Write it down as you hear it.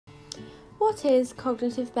What is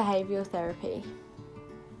cognitive behavioural therapy?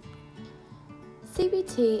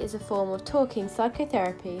 CBT is a form of talking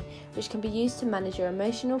psychotherapy which can be used to manage your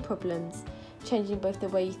emotional problems, changing both the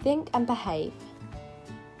way you think and behave.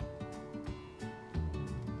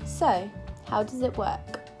 So, how does it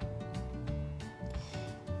work?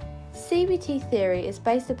 CBT theory is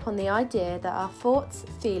based upon the idea that our thoughts,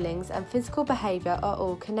 feelings and physical behaviour are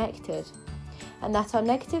all connected, and that our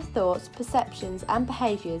negative thoughts, perceptions and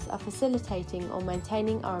behaviours are facilitating or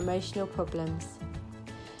maintaining our emotional problems.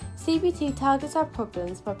 CBT targets our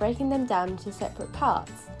problems by breaking them down into separate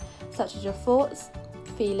parts, such as your thoughts,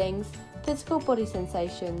 feelings, physical body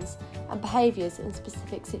sensations and behaviours in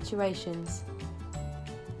specific situations.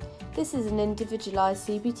 This is an individualised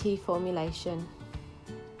CBT formulation.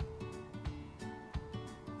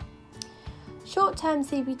 Short-term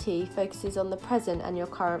CBT focuses on the present and your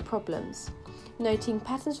current problems, noting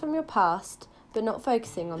patterns from your past but not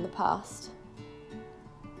focusing on the past.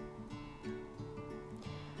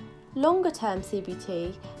 Longer-term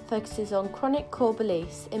CBT focuses on chronic core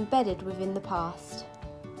beliefs embedded within the past.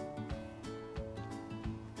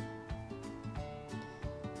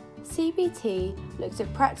 CBT looks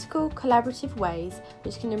at practical, collaborative ways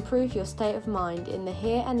which can improve your state of mind in the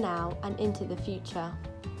here and now and into the future.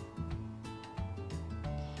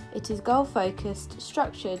 It is goal-focused,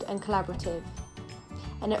 structured and collaborative,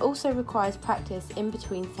 and it also requires practice in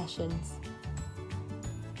between sessions.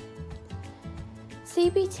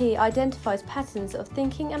 CBT identifies patterns of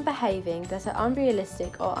thinking and behaving that are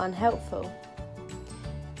unrealistic or unhelpful.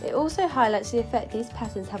 It also highlights the effect these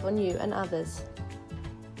patterns have on you and others.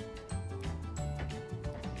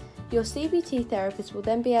 Your CBT therapist will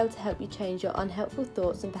then be able to help you change your unhelpful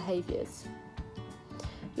thoughts and behaviours.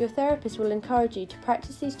 Your therapist will encourage you to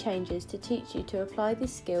practice these changes to teach you to apply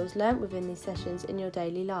these skills learnt within these sessions in your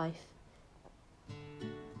daily life,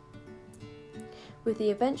 with the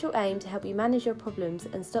eventual aim to help you manage your problems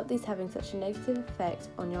and stop these having such a negative effect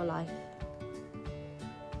on your life.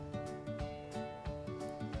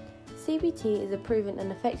 CBT is a proven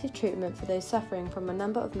and effective treatment for those suffering from a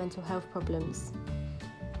number of mental health problems.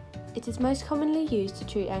 It is most commonly used to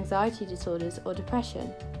treat anxiety disorders or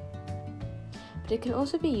depression, but it can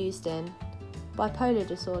also be used in bipolar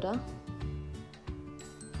disorder,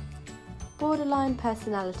 borderline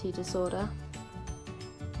personality disorder,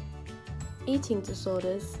 eating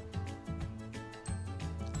disorders,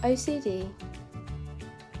 OCD,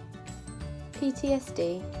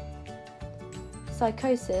 PTSD,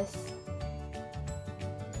 psychosis,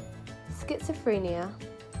 schizophrenia,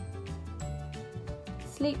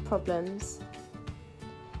 sleep problems,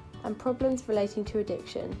 and problems relating to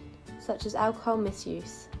addiction, such as alcohol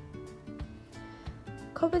misuse.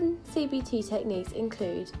 Common CBT techniques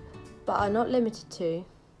include, but are not limited to,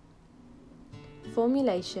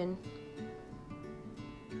 formulation,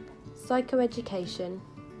 psychoeducation,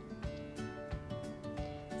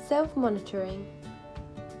 self-monitoring,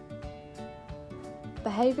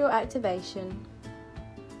 behavioural activation,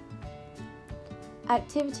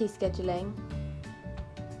 activity scheduling,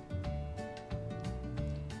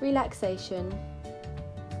 relaxation,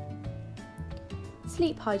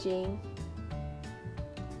 sleep hygiene,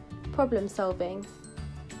 problem solving,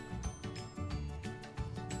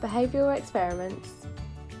 behavioural experiments,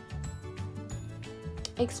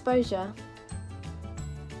 exposure,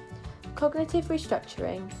 cognitive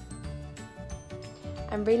restructuring,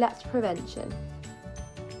 and relapse prevention.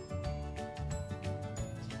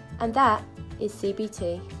 And that is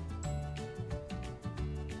CBT.